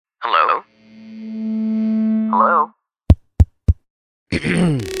Hello? Hello?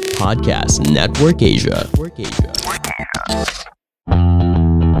 Podcast Network Asia.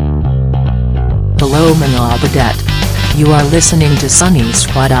 Hello mga Badet. You are listening to Sunny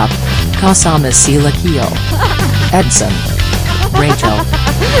Squad Up. Kasama sila Kio, Edson, Rachel,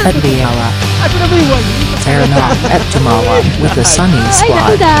 at Viala. Terna at Tumawa with the Sunny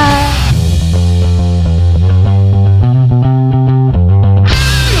Squad.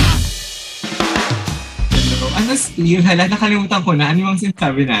 Ano, Steve? Hala, nakalimutan ko na. Ano yung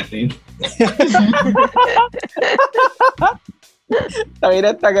sinasabi natin?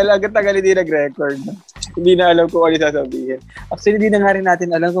 Tagal hindi nag-record. Hindi na alam kung ano sasabihin. Actually, hindi na nga rin natin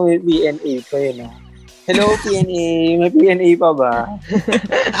alam kung may PNA pa no? Hello, PNA. May PNA pa ba?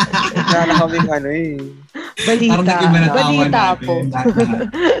 Wala na kaming Balita po.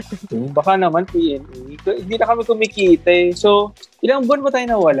 Baka naman PNA. Hindi na kami kumikita So, ilang buwan ba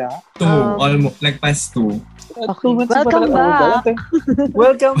tayo nawala? 2. Almost. Like past 2. Okay, welcome back.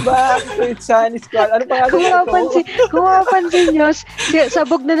 Welcome back to It's Sunny Squad. Ano pa Kung mapansin nyo,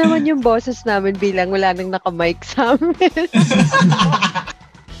 sabog na naman yung boses namin bilang wala nang naka-mic sa amin.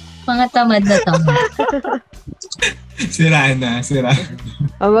 Mga tamad na tamad. Sira na.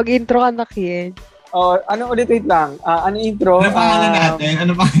 Mag-intro ka na, Kien. Ano ulit, wait lang. Ano intro? Ano pangalan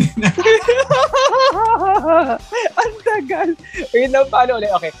natin? Ang tagal. Wait lang, paano ulit?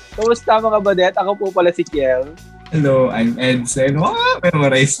 Okay. Kumusta mga badet? Ako po pala si Kiel. Hello, I'm Edson. Wow,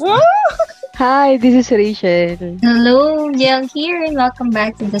 memorize. Hi, this is Rachel. Hello, Jiang here and welcome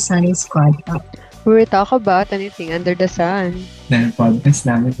back to the Sunny Squad. We talk about anything under the sun. Dahil podcast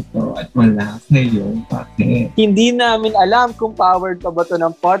namin ito at wala ngayon. Bakit? Hindi namin alam kung powered pa ba ito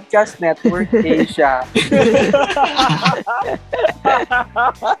ng Podcast Network Asia.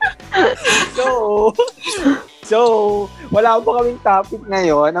 So, wala pa kaming topic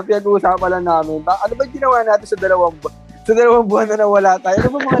ngayon. Ang pinag-uusapan lang namin, ano ba ginawa natin sa dalawang buwan na nawala tayo?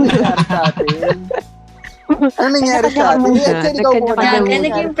 Ano ba mga nangyari sa atin? Ano nangyari sa atin?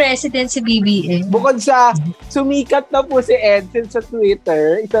 Naging president si BBM. Bukod sa sumikat na po si Edson sa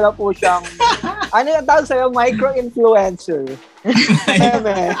Twitter, isa na po siyang, ano yung tawag sa'yo? Micro-influencer.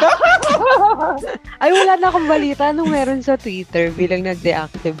 Ay, wala na akong balita nung meron sa Twitter bilang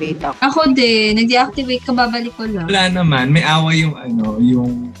nag-deactivate ako. Ako din, nag-deactivate ka, babalik ko lang. Wala naman. May away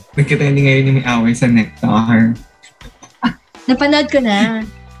yung nagkitending ngayon yung may away sa Nectar. Napanood ko na.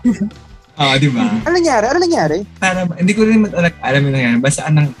 Di ba? Ano nangyari? Para, hindi ko rin alam yung nangyari. Basta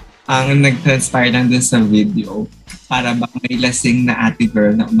ang nag-transpire lang dun sa video. Para bang may lasing na ate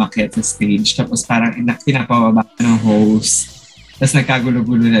girl na umakyat sa stage. Tapos parang pinapababa ng host. Tapos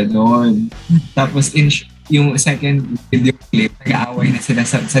nagkagulo-gulo na doon. Tapos yung second video clip, nag-aaway na sila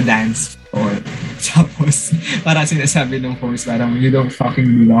sa dance floor. Tapos parang sinasabi ng host, parang you don't fucking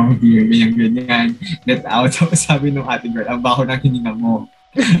belong here. Ganyan. Get out. Tapos sabi ng ate girl, ang baho ng hininga mo.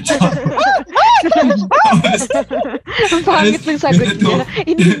 Ang pangit ng sagot niya.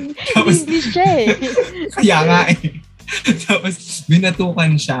 English siya Kaya nga Tapos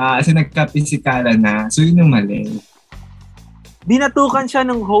binatukan siya kasi nagka-pisikala na. So yun yung mali. Binatukan siya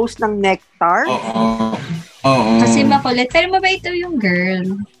ng host ng Nectar? Oo. Kasi makulit. Pero mabait daw yung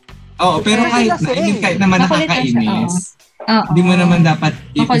girl. Oo, pero kahit naman nakakainis. Hindi mo naman dapat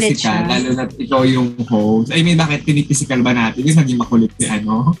i-physical, lalo na ikaw yung host. I mean, bakit pinipisikal ba natin? Kasi maging makulit si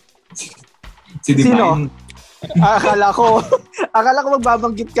Divine. Sino? Akala ko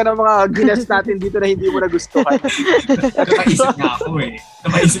magbabanggit ka ng mga guests natin dito na hindi mo nagustuhan.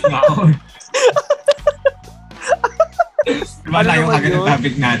 Napaisip nga ako Diba layo agad ang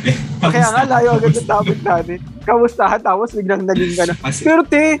topic natin? Kaya nga, layo agad ang topic natin. Kamustahan, tapos biglang naging gano'n. Pero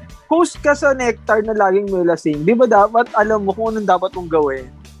host ka sa Nectar na laging may lasing. Di ba dapat alam mo kung anong dapat mong gawin?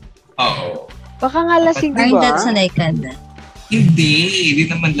 Oo. Baka nga lasing, di Parang ba? that's sanay ka na. Hindi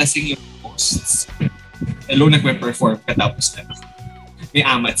naman lasing yung hosts. Hello, nagpe-perform ka tapos may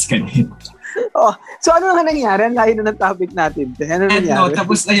amats ka din. So ano nga nangyari? Ang layo na ng topic natin. Ano nangyari?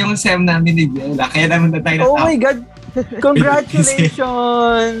 Tapos na yung SEM namin ni Biela. Kaya naman na tayo na Oh my God!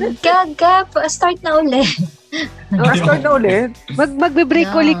 Congratulations! Gaga, start na ulit. Start na ulit?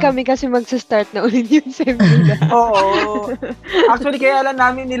 Magbe-break ulit kami kasi magsa-start na ulit yung seminar. Oo. Actually, kaya lang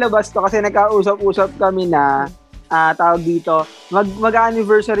namin nilabas to kasi nagkausap-usap kami na tawag dito,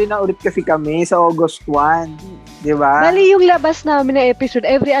 mag-anniversary na ulit kasi kami sa August 1. Di ba? Bali yung labas namin na episode,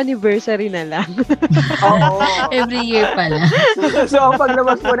 every anniversary na lang. Oo. Every year pala. So, ang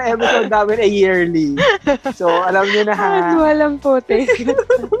paglabas po na episode namin ay yearly. So, alam niyo na ha. Walang putik.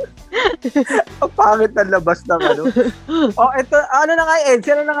 Ang pangit na labas na ito. Ano na nga, Ed?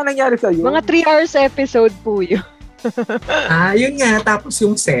 Ano na nga nangyari sa'yo? Mga 3 hours episode po yun. Yun nga, tapos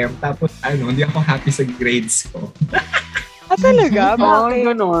yung SEM, tapos hindi ako happy sa grades ko. Talaga? Bakit?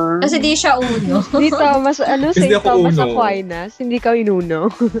 Ganun. Kasi di siya uno. Di Thomas, Hindi St. ako Thomas uno. Aquinas, hindi ka inuno.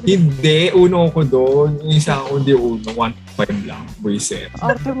 Hindi, uno ko doon. Yung isa ko hindi uno, 1.5 lang, boyset.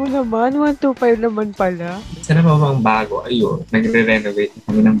 Arte mo naman, 125 naman pala. Sana pa bang bago? Ayun, nagre-renovate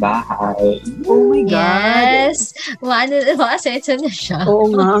kami ng bahay. Oh my God. Yes. Makasetso na siya.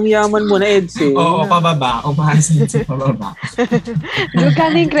 Oo nga, ang yaman mo na, Edson. Oo, pababa. Umahasin sa pababa.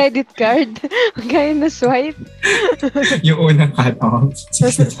 Magkano yung credit card? Magkano na swipe? Yung unang cut-off,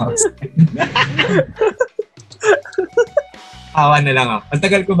 60,000. Awa na lang ako. Ang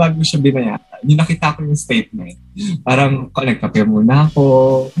tagal ko bago siya binayaran. Yung nakita ko yung statement, parang nagkape muna ako,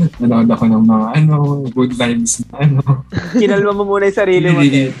 nanood ako ng mga good vibes na Kinalma mo muna yung sarili mo.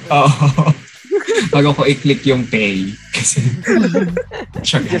 Oo. Bago ko i-click yung pay. Kasi,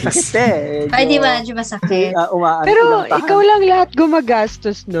 siya Sakit eh. Ay, di ba? Di masakit. Pero ikaw lang lahat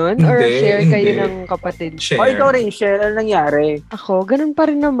gumagastos nun? Or Hindi, share kayo hindi. ng kapatid? O ikaw rin, share. Ano nangyari? Ako, ganun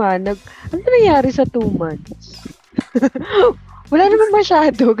pa rin naman. Ano nangyari sa 2 months? Wala naman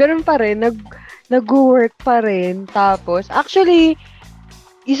masyado. Ganun pa rin. Nag-work pa rin. Tapos, actually,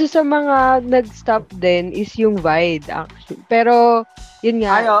 isa sa mga nag-stop din is yung Vide, actually. Pero, yun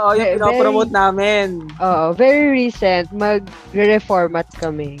nga. Ay, oo, yung pinopromote namin. Oo, very recent. Mag-reformat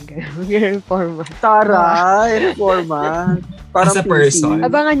kami. Mag-reformat. Taray, reformat. Parang As a person. PC.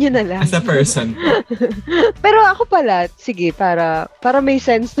 Abangan nyo na lang. As a person. Pero ako pala, sige, para may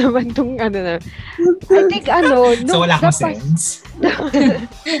sense naman tong na. I think So, wala akong sense.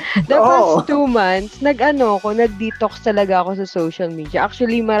 The past 2 months, nag-detox talaga ako sa social media.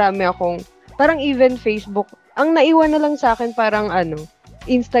 Actually, marami akong, parang even Facebook, ang naiwan na lang sa akin parang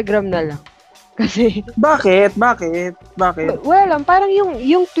Instagram na lang. Kasi, Bakit? wala lang, parang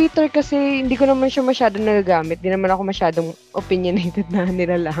yung Twitter kasi hindi ko naman siya masyadong nagagamit. Hindi naman ako masyadong opinionated na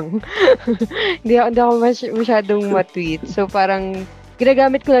nila lang. hindi ako masyadong ma-tweet. So, parang,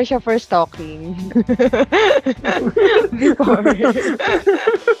 ginagamit ko lang siya for stalking. Before.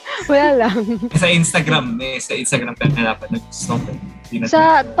 Wala lang. Sa Instagram ka na dapat nag-stalk.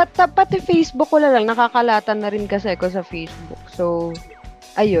 Pati Facebook ko lang, nakakalatan na rin kasi ako sa Facebook. So,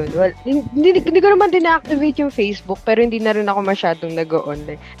 ayun. Well, hindi ko naman din-activate yung Facebook, pero hindi na rin ako masyadong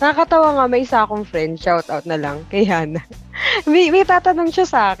nag-online. Nakakatawa nga, may isa akong friend, shoutout na lang, kay Hannah. may tatanong siya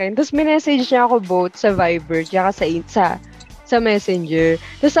sa akin, tapos minessage niya ako both sa Viber, tsaka sa Messenger.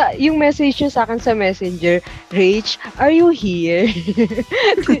 Tapos yung message niya sa akin sa Messenger, Rach, are you here?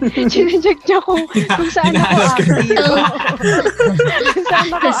 Chinecheck niya kung saan ako active. Kung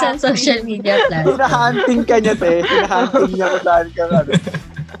saan ako Sa social media platform. Hinahunting ka niya, te. Hinahunting niya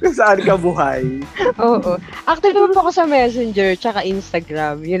kung saan ka buhay. Oo. Active naman po ako sa Messenger tsaka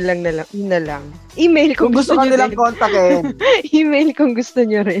Instagram. Yun na lang. Email kung gusto ka niyo nilang rin. kontakin. Email kung gusto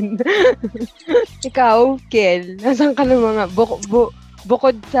niyo rin. Ikaw, Kel, nasan ka ng mga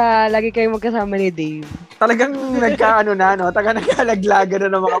bukod sa lagi kayong magkasama ni Dave? Talagang nagkalaglaga na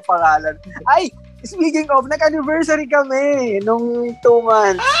ng mga pangalan. Ay, speaking of, nag-anniversary kami nung 2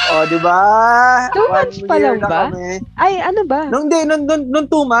 months. O, di ba? 2 months pa lang ba? Kami. Ay, ano ba? Nung 2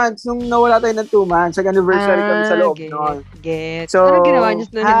 months, nung nawala tayo ng 2 months, nag-anniversary kami sa loob nun. Get. So, Ano ginawa niyo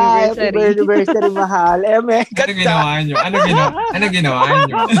sa anniversary? Happy anniversary, mahal. Ano ginawa nyo? Ano ginawa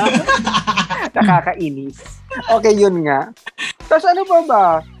nyo? Nakakainis. Okay, yun nga. Tapos ano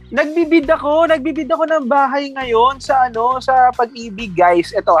ba? Nagbibid ako ng bahay ngayon sa Pag-ibig,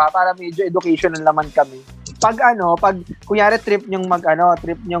 guys. Ito para medyo educational naman kami. Pag kunyari trip nyong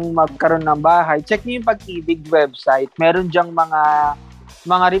magkaroon ng bahay, check niyo yung Pag-ibig website. Meron diyang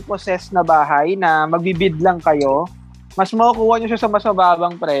mga repossessed na bahay na magbibid lang kayo. Mas makukuha nyo siya sa mas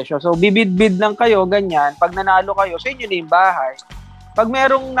mababang presyo. So, bibid-bid lang kayo, ganyan. Pag nanalo kayo, sa inyo na yung bahay. Pag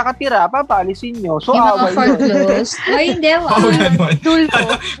merong nakatira, papaalisin nyo. So, Yung mga away yun. foreclosed. Ay, hindi.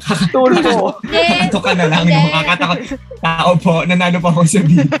 Tulpo. Kakato ka na lang. Kakatakot. Tao po, nanalo pa ako sa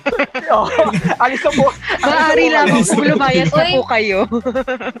bid. Alis na po. Maaari lamang kung lumayas na po kayo.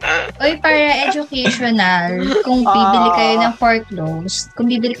 Oy, para educational, kung bibili kayo ng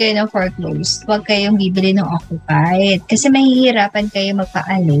foreclosed, huwag kayong bibili ng occupied. Kasi mahihirapan kayo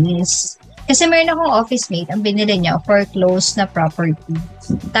magpaalis. Kasi meron akong office mate, ang binili niya, foreclosed na property.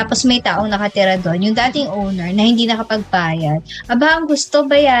 Tapos may taong nakatira doon, yung dating owner na hindi nakapagbayad. Aba, ang gusto,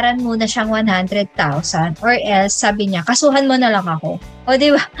 bayaran muna siyang 100,000 or else, sabi niya, kasuhan mo na lang ako. O,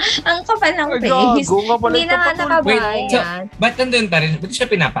 di ba? Ang kapal ng face. Hindi na nga nakabayad. Ba't nandun pa rin? Ba't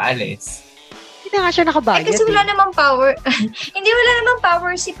siya pinapaalis? Hindi na nga siya nakabayad. Kasi wala namang power. Hindi wala namang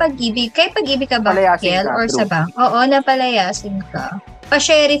power si Pag-ibig. Kay Pag-ibig ka ba, Palayasin Kel? ka, Or true. sa bank? Oo, napalayasin ka.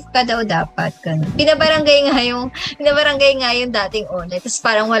 Pa-sheriff ka daw dapat. Ganun. Pinabarangay nga yung dating owner. Tapos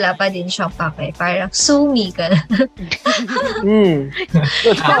parang wala pa din siyang pake. Parang sumi ka na.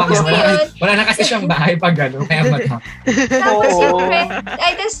 Tapos wala na kasi siyang bahay pag gano'n. Kaya tapos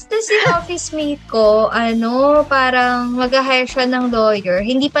tapos yung office mate ko, parang mag-hire siya ng lawyer.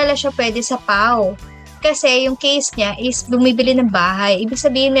 Hindi pala siya pwede sa PAW. Kasi yung case niya is bumibili ng bahay. Ibig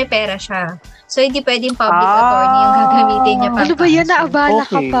sabihin may pera siya. So, hindi pwedeng public attorney yung gagamitin niya pang ano ba yan? Naabala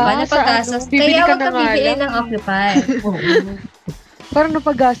ka pa? Abala paggastos. Kaya huwag ka bibili ng occupy. Parang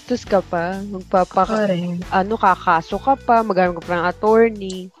napagastos ka pa. Kakaso ka pa, maghanap ka pa ng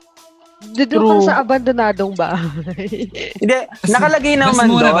attorney. Doon ka sa abandonadong bahay. Hindi, nakalagay naman doon.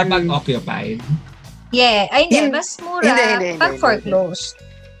 Mas mura ba pag occupied? Yeah. Ay, hindi. Mas mura pag foreclosed.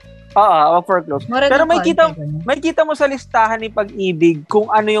 Oo, foreclosed. Pero may kita mo sa listahan ni Pag-ibig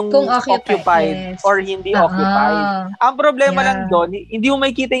kung ano yung occupied or hindi occupied. Ang problema lang doon, hindi mo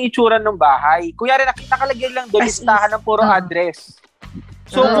makikita yung itsura ng bahay. Kunyari, nakalagay lang doon listahan ng puro address.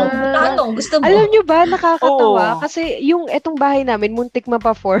 So, gusto mo? Alam nyo ba, nakakatawa? Kasi yung etong bahay namin, muntik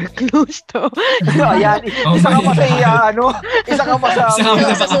mapa-foreclose to. Ayan, isa ka pa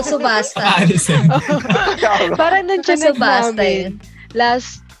sa susubasta. Parang nandiyan namin.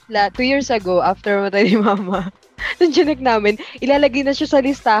 2 years ago, after matay ni Mama, nandiyan namin, ilalagay na siya sa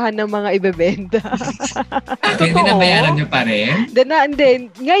listahan ng mga ibebenta. Hindi na bayaran niyo pa rin?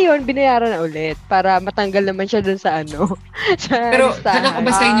 Then, ngayon, binayaran na ulit para matanggal naman siya dun sa sa pero, listahan. Pero,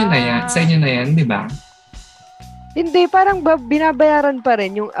 ba sa inyo na yan? Sa inyo na yan, di ba? Hindi, parang binabayaran pa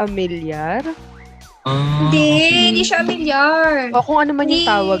rin yung amilyar. Hindi siya amilyar. O kung ano man yung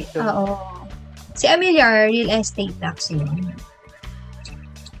tawag doon. Oo. Si amilyar, real estate tax yun.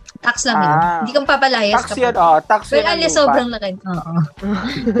 Tax lang yun. Hindi kang papalayas. Tax yun, tax yun ng lupa. Sobrang laki. Oo.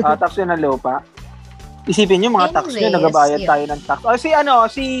 Tax yun ng lupa. Isipin nyo, mga tax nyo, nagabayad tayo ng tax.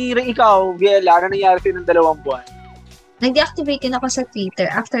 Si ikaw, Biela, ano nangyari sa'yo ng 2 buwan? Nag-deactivate din ako sa Twitter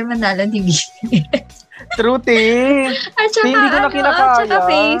after manalo ni Truth eh. At saka, hindi ko na kinakaya. At saka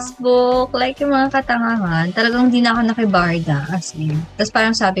Facebook, like yung mga katangahan, talagang hindi na ako nakibarda. As in. Tapos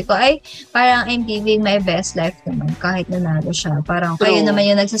parang sabi ko, parang I'm living my best life naman kahit nanalo siya. Parang kayo naman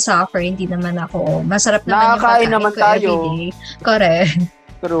yung nagsasuffer, hindi naman ako. Masarap naman yung pagkain naman ko tayo. everyday. Correct.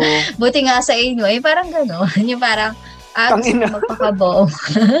 True. Buti nga sa inyo, parang gano'n. Yung parang, gusto niyo magpakabobo.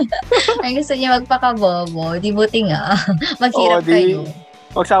 Gusto niyo magpakabobo. Di buti nga. Maghirap kayo.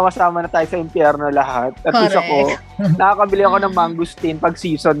 Magsama-sama na tayo sa impyerno lahat. At least ako, nakakabili ako ng mangosteen pag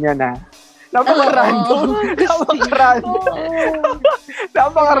season niya na. Napaka-random.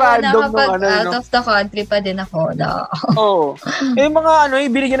 Napaka-random nung out of the country pa din ako. Oo. Mga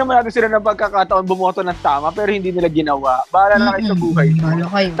ibigyan naman natin sila ng pagkakataon bumoto ng tama pero hindi nila ginawa. Bahala na kayo sa buhay.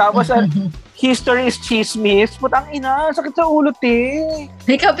 Tapos, history is chismis. Putang ina, sakit sa ulo,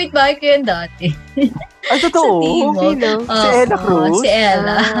 May kapitbahay ko yan dati. Ay, totoo? Si Ella Cruz? Si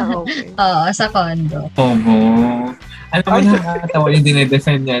Ella. Oo, sa condo. Alam mo, nakakatawa yung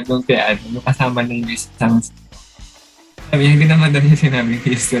dinedefend niya doon kaya yung kasama ng isang sabi, hindi naman daw niya sinabing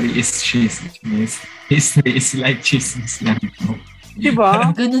history is chismis. History is like chismis lang.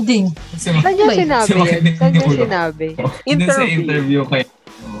 Diba? Ganun din. Saan niya sinabi? Doon sa interview kayo.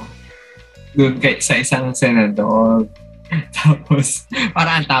 Doon sa isang senador. Tapos,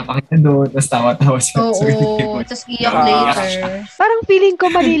 parang tapang niya doon. Tapos tawa-tawa siya. Oo, tapos iyak later. Parang feeling ko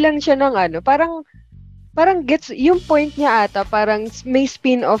mali lang siya ng parang gets, yung point niya ata, parang may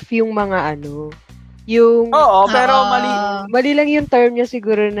spin-off yung mga yung... Oo, pero mali lang yung term niya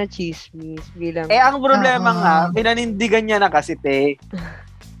siguro na chismis. Bilang, ang problema nga, pinanindigan niya na kasi,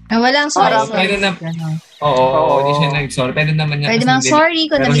 walang sorry. Oo, hindi siya nag-sorry. Pwede naman niya pwede mang sorry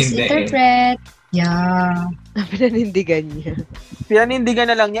kung na-misinterpret. Yeah. Pinanindigan niya.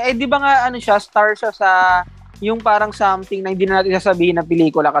 Pinanindigan na lang niya. Di ba nga, star siya sa yung parang something na hindi na natin sasabihin na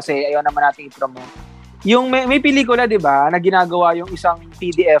pelikula kasi ayaw naman natin i-promote. Yung may pelikula, di ba, na ginagawa yung isang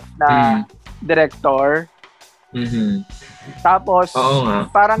PDF na director. Mm-hmm. Tapos,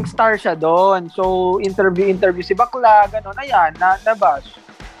 parang star siya doon. So, interview si bakla, gano'n. Ayan, nabash.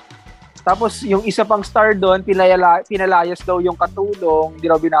 Tapos, yung isa pang star doon, pinalayas daw yung katulong, hindi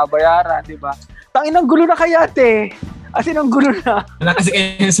raw binabayaran, di ba? Tanginang gulo na kaya, As in, ang gulo na. Wala kasi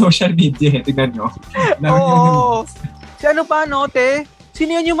kayo yung social media, tignan nyo. Oo. Si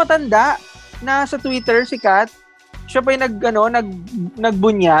Sino yun yung matanda? Na sa Twitter, si Kat, siya pa yung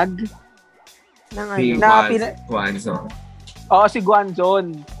nagbunyag. Si Guanzon. Oo, si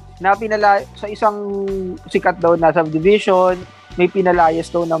Guanzon. Na sa isang sikat daw na subdivision, may pinalayas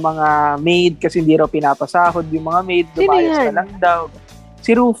daw ng mga maid kasi hindi raw pinapasahod yung mga maid. Dumayas ka lang daw.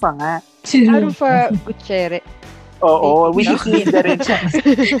 Si Rufa nga. Si Rufa Gutierrez. Oo, which is leader rin siya.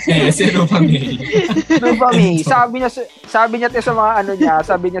 Si Rupa May. Rupa May, sabi niya sa mga ano niya,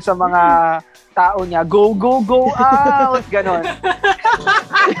 sabi niya sa mga tao niya, go, go, go out! Ganon.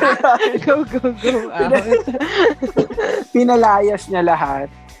 Go out. Pinalayas niya lahat.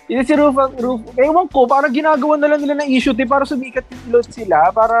 Yun si Rufa, ewan ko, parang ginagawa na lang nila ng issue para sumikat yung sila,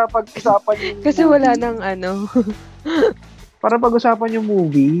 para pag-usapan yung... Kasi wala nang ano. Para pag-usapan yung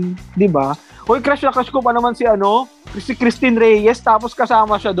movie, di ba? Hoy, crush ko pa naman si si Christine Reyes, tapos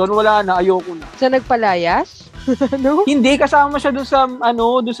kasama siya doon, wala na, ayoko na. Sa nagpalayas? Ano? Hindi, kasama siya doon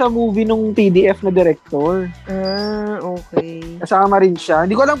sa movie nung TDF na director. Okay. Kasama rin siya.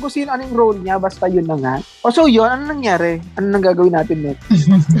 Hindi ko alam kung anong role niya, basta yun na nga. So yun, ano nangyari? Ano nang gagawin natin next?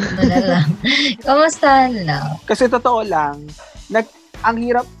 Wala lang. Kamustahan lang? Kasi totoo lang, ang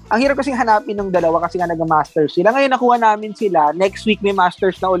hirap kasing hanapin ng dalawa kasi nga nag-masters sila. Ngayon nakuha namin sila, next week may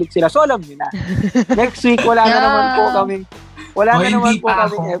masters na ulit sila. So alam niyo na. Next week wala na naman po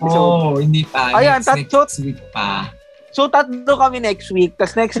kaming episode. Hindi pa. Ayan, next week pa. So tatlo kami next week,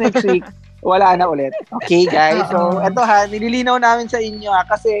 tas next week wala na ulit. Okay, guys. So eto nililinaw namin sa inyo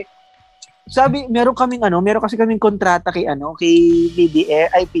kasi meron kasi kaming kontrata kay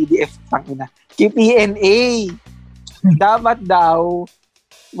PDF tangina. Kay PNA. Dapat daw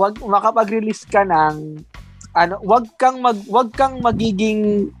makapag-release ka ng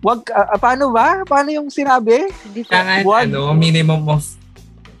paano yung sinabi? Minimum of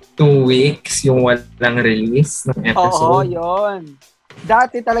 2 weeks yung walang release ng episode. Oo, yun.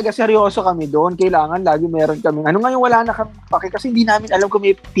 Dati talaga seryoso kami doon. Kailangan lagi meron kami. Ngayon wala na kami pake kasi hindi namin alam kung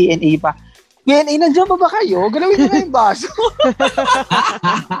may PNA pa. PNA, nandiyan pa ba kayo? Galawin nyo na yung baso.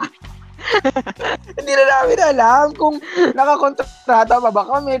 Hindi na namin alam kung nakakontrata pa ba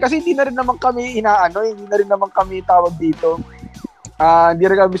kami kasi hindi na rin naman kami hindi na rin naman kami tawag dito. Hindi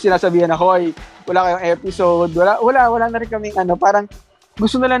rin kami sinasabihan na, hoy, wala kayong episode, wala na rin kaming parang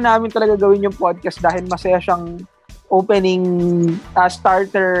gusto na lang namin talaga gawin yung podcast dahil masaya siyang opening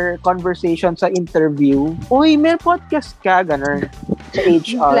starter conversation sa interview. Uy, may podcast ka, ganun, sa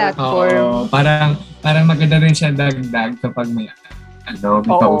HR. Platform. Parang maganda rin siya dagdag kapag may may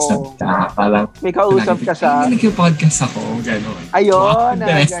kausap ka. May kausap ka sa... Nag-podcast ako, gano'n. Ayun,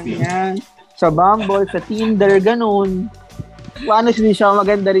 ganyan. Sa Bumble, sa Tinder, gano'n. Siya,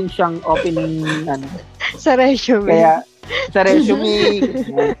 maganda rin siyang opening, Sa resume. Kaya, sa resume,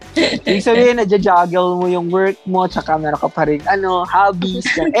 ibig sabihin, nadja-juggle mo yung work mo, tsaka meron ka pa rin, hobbies.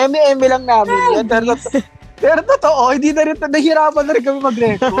 M&M lang namin yun. Pero totoo, hindi na rin, nahirapan na rin kami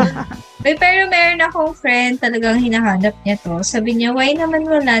mag-record. Pero meron akong friend talagang hinahanap niya to. Sabi niya, why naman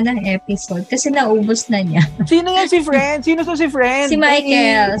wala ng episode? Kasi naubos na niya. Sino yan si friend? Sino to si friend? Si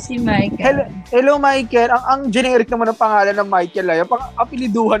Michael. Hello, Michael. Ang generic naman ng pangalan ng Michael ay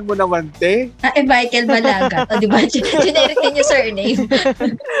apeliduhan mo naman, te. Michael Balaga. O, diba? Generic din yung surname.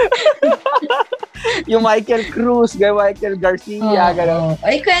 Yung Michael Cruz, Michael Garcia, gano'n.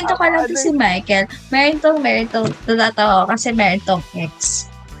 Ay, kwento ko lang to si Michael. Meron tong, natatawa ko kasi meron tong ex.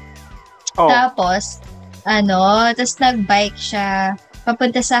 Tapos, tapos nag-bike siya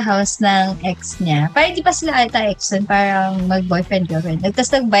papunta sa house ng ex niya. Parang hindi pa sila ata ex dun, parang mag-boyfriend-girlfriend. Tapos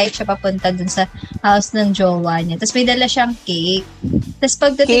nag-bike siya papunta dun sa house ng jowa niya. Tapos may dala siyang cake. Tapos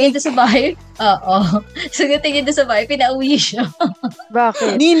pagdating doon sa bahay, so pagdating doon sa bahay, pinauwi siya.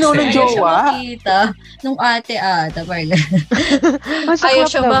 Bakit? Nino ng jowa? Ayaw siya makita. Nung ate ata, ayaw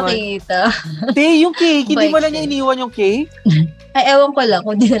siya makita. Yung cake, hindi mo lang niya iniwan yung cake? Ay, ewan ko lang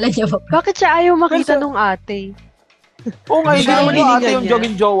kung di na lang niya Bakit siya ayaw makita nung ate? Oo nga, hindi naman yung ate yung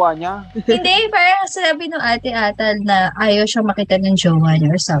jogging jowa niya. Hindi, parang sabi nung ate ata na ayaw siyang makita ng jowa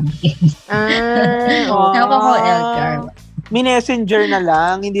niya or something. Ewan ko Elgar. Messenger na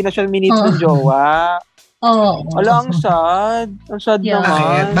lang, hindi na siya minute ng jowa. Oo. Ala, ang sad. Ang sad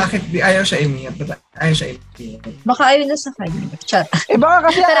naman. Bakit ayaw siya i-meet? Ayaw siya i-meet? Baka ayaw na sa kanya. Chat. Baka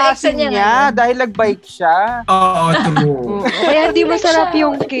kasi asin niya dahil nag-bike siya. Oo, true. Kaya hindi masarap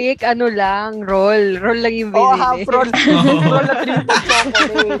yung cake, roll. Roll lang yung binili. Half roll. Roll na triple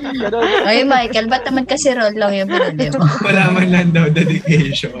chocolate. Ay, Michael, ba't naman kasi roll lang yung binili mo? Wala man lang daw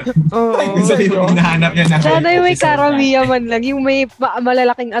dedication. Gusto yung hinahanap niya na. Sana yung may karamiya man lang, yung may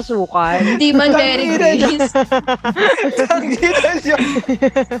malalaking asukal. Hindi man very grease.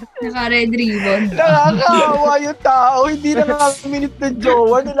 Naka-red ribbon. Nakakaawa yung tao. Hindi na nga minute ng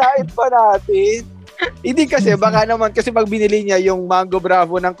jowa. Nilait pa natin. Hindi kasi, baka naman kasi pag binili niya yung Mango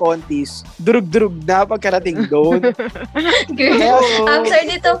Bravo ng Contis, durug-durug na pagkarating doon. After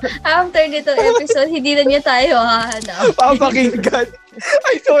nito episode, hindi na niya tayo hahanap. Papakinggan.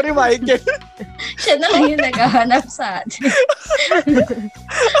 Ay, sorry, Michael. Siya na lang yung naghahanap sa atin.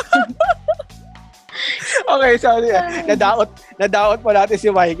 Okay, sorry. Nadaot pa natin si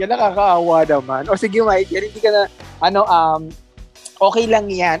Michael. Nakakaawa naman. O sige, Michael, hindi ka na, okay lang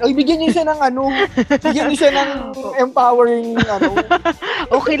yan. Oy, bigyan niyo siya ng bigyan niyo siya ng empowering,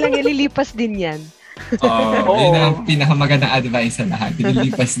 Okay lang, ililipas din yan. Oo. Yun ang pinakamagandang advice sa lahat.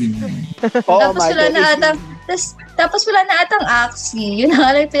 Ililipas din yan. Tapos wala na atang Axie. Yun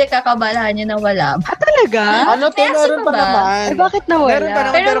ang pinagkakabalahan niya na wala. Talaga? Meron pa naman. Bakit nawala? Meron pa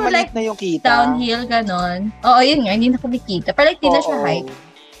naman, pero maliit na yung kita. Downhill, ganon. Oo, yun nga, hindi na kumikita. Pero like, di na siya hike.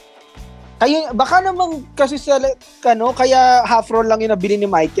 Kayo, baka naman kasi kaya half roll lang yung nabili ni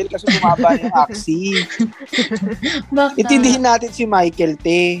Michael kasi bumaba yung Axie. Baka. Intindihin natin si Michael,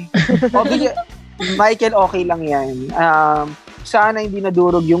 te. Michael, okay lang yan. Sana hindi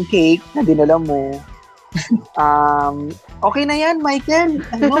nadurog yung cake na dinala mo. Okay na yan, Michael.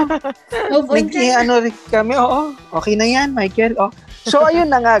 Kami, okay na yan, Michael. So, ayun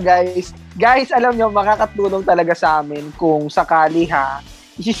na nga, guys. Guys, alam nyo, makakatulong talaga sa amin kung sakali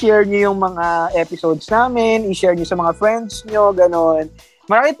i-share nyo yung mga episodes namin, i-share nyo sa mga friends nyo, ganon.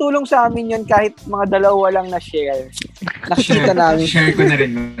 Marami tulong sa amin yun kahit mga dalawa lang na share. Nakikita namin. Share ko na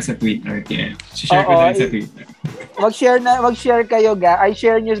rin sa Twitter. Yeah. Share ko na rin sa Twitter. Mag-share kayo, guys.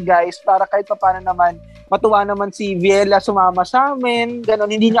 Share nyo, guys, para kahit paano naman matuwa naman si Viela sumama sa amin.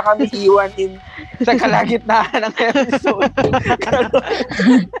 Ganon, hindi niya kami iwan sa kalagitnaan ng episode.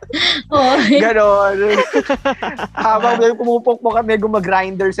 Ganon. Habang may pumupok kami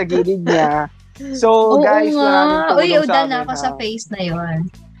gumagrinder sa gilid niya. So, guys, maraming tulong sa amin. Na ako sa face na yon.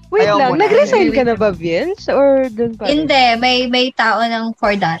 Wait lang, nag-resign ka na ba, Vince? Or dun pa? Hindi, may tao ng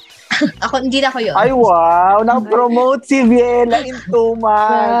for that. Hindi na ako yun. Ay, wow! Na-promote si Viela in 2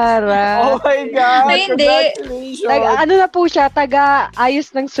 months. Sarah. Oh my God! Ay, hindi. Congratulations! Ano na po siya? Taga-ayos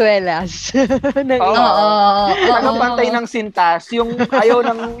ng swelas. Taga-pantay ng sintas. Yung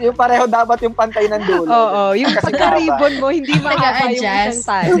pareho dapat yung pantay ng dulo. Oo. Yung pagka-ribbon mo, hindi mahaba yung isang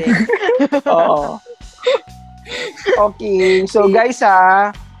tali. Oo. Okay. So, guys,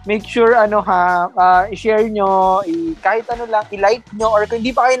 make sure i-share nyo, kahit lang, i-like nyo, or kung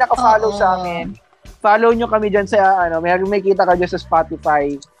hindi pa kayo naka-follow sa amin, follow nyo kami dyan sa, may kita ka dyan sa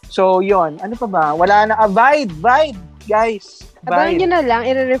Spotify. So, yon. Ano pa ba? Wala na, Vibe, guys. Abangan nyo na lang,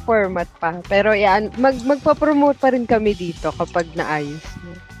 i-reformat pa. Pero yan, magpa-promote pa rin kami dito kapag naayos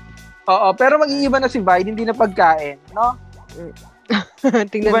nyo. Oo, pero mag-iiba na si Vibe, hindi na pagkain, no?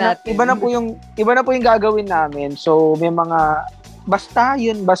 Tingnan natin. Iba na po yung gagawin namin. So, may mga basta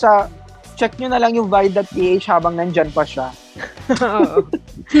check nyo na lang yung vibe.ph habang nandyan pa siya. Oo.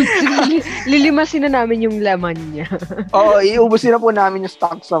 Lilimasin na namin yung laman niya. Oo, iubusin na po namin yung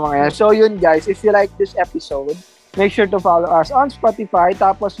stock sa mga yan. So yun, guys, if you like this episode, make sure to follow us on Spotify,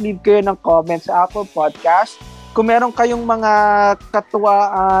 tapos leave kayo ng comments sa Apple Podcast. Kung meron kayong mga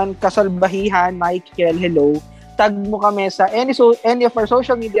katuwaan, kasalbahihan, Michael, hello, tag mo kami sa any of our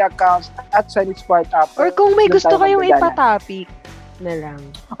social media accounts at Sunny Squad Up. Or kung may gusto kayong ipatopic na lang.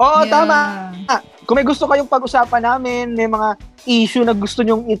 Oo, tama. Kung may gusto kayong pag-usapan namin, may mga issue na gusto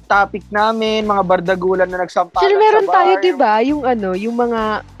nyong i-topic namin, mga bardagulan na nagsampalan sa bar. Meron tayo, diba? Yung yung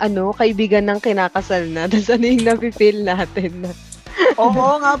mga kaibigan ng kinakasal na. Tapos yung nafe-feel natin na.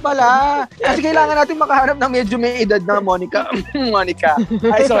 Oo nga pala. Kasi kailangan natin makahanap ng medyo may edad na Monica.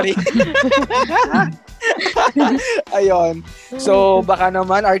 Ay, sorry. Ayun. So, baka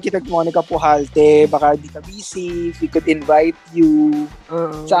naman, Architect Monica Pujalte, baka di ka busy, if we could invite you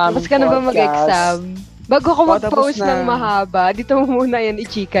sa aming Tapos ka na ba mag-exam? Bago ko mag-post ng mahaba, dito mo muna yan,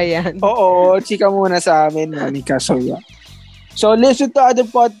 i-chika yan. Oo, chika muna sa amin, Monica. So, yeah. So, listen to other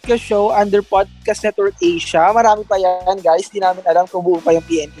podcast show under Podcast Network Asia. Marami pa yan, guys. Di namin alam kung buo pa yung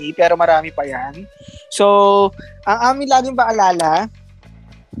PNA, pero marami pa yan. So, ang amin laging paalala,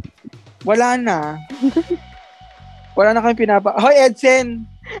 wala na. Wala na kami Hoy, Edsen!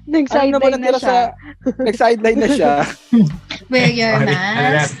 Nag-sideline na siya. Nag-sideline na siya. Wear your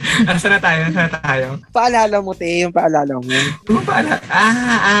mask. Saan na tayo? Paalala mo, te. Yung paalala mo. Yung paalala?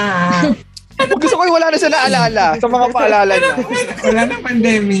 Gusto ko yung wala na siya naalala sa mga paalala niya. Wala na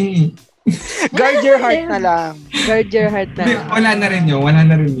pandemic. Guard your heart na lang. Guard your heart na lang. Wala na rin yun.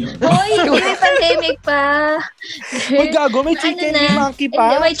 Hoy, may pandemic pa. Uy, gago, may chicken monkey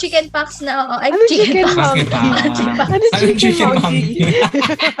pa. Hindi, may chicken pox na. Oo. Ay, ano chicken monkey? Ano chicken monkey?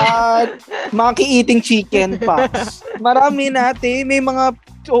 Monkey eating chicken pox. Marami natin. May mga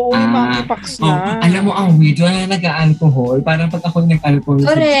monkey pox na. Alam mo, ang weird. Wala na nag-alcohol. Parang pag ako nag-alcohol.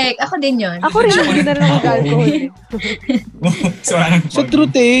 Correct. Ako din yun. Ako rin, hindi na lang nag-alcohol. So,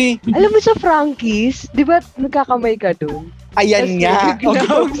 truth eh. Alam mo sa Frankie's, di ba nagkakamay ka doon? Ayan nga.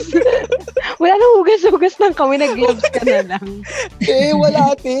 Wala nang hugas-hugas ng kamay, nag-gloves ka na lang.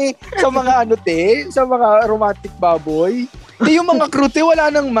 Wala, te. Sa mga sa mga romantic baboy. Yung mga crew,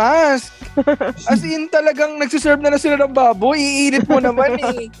 wala nang mask. As in, talagang nagsiserve na sila ng baboy. Iinit mo naman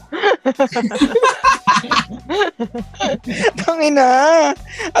eh. Tangina.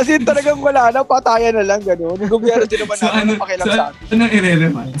 As in, talagang wala na. Patayan na lang, gano'n. Yung gobyerno din naman natin pakialam sa atin. Anong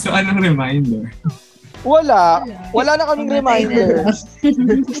i-remind? So, anong reminder? Wala. Wala na kaming reminder.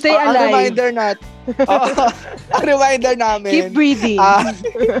 Stay alive. Ang reminder namin. Keep breathing.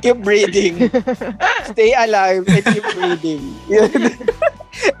 Keep breathing. Stay alive and keep breathing.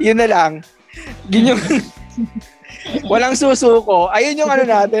 Yun na lang. Yun yung walang susuko. Ayun yung ano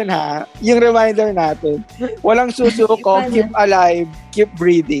natin ha. Yung reminder natin. Walang susuko. Keep alive. Keep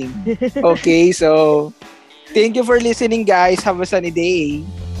breathing. Okay, so thank you for listening, guys. Have a sunny day.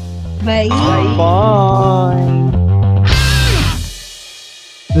 Bye. Bye.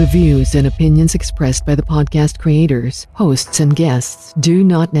 The views and opinions expressed by the podcast creators, hosts, and guests do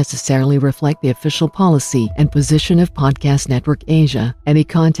not necessarily reflect the official policy and position of Podcast Network Asia. Any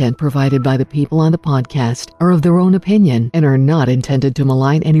content provided by the people on the podcast are of their own opinion and are not intended to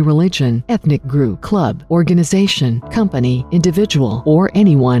malign any religion, ethnic group, club, organization, company, individual, or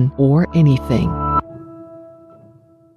anyone or anything.